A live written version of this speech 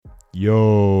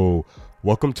Yo,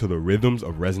 welcome to the Rhythms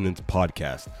of Resonance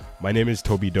podcast. My name is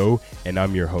Toby Doe, and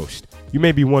I'm your host. You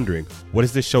may be wondering, what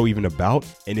is this show even about,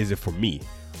 and is it for me?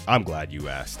 I'm glad you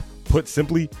asked. Put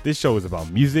simply, this show is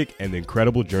about music and the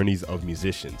incredible journeys of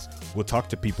musicians. We'll talk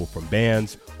to people from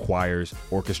bands, choirs,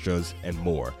 orchestras, and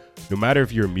more. No matter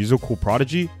if you're a musical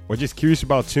prodigy or just curious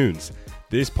about tunes,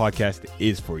 this podcast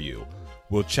is for you.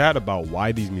 We'll chat about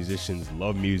why these musicians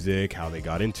love music, how they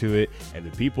got into it, and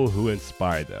the people who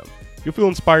inspired them. You'll feel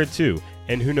inspired too,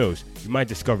 and who knows, you might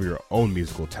discover your own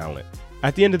musical talent.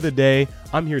 At the end of the day,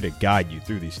 I'm here to guide you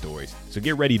through these stories, so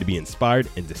get ready to be inspired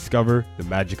and discover the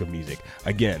magic of music.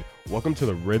 Again, welcome to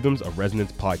the Rhythms of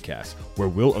Resonance podcast, where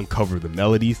we'll uncover the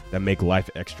melodies that make life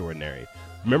extraordinary.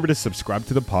 Remember to subscribe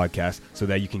to the podcast so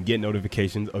that you can get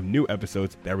notifications of new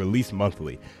episodes that release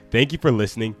monthly. Thank you for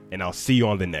listening, and I'll see you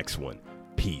on the next one.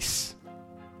 Peace.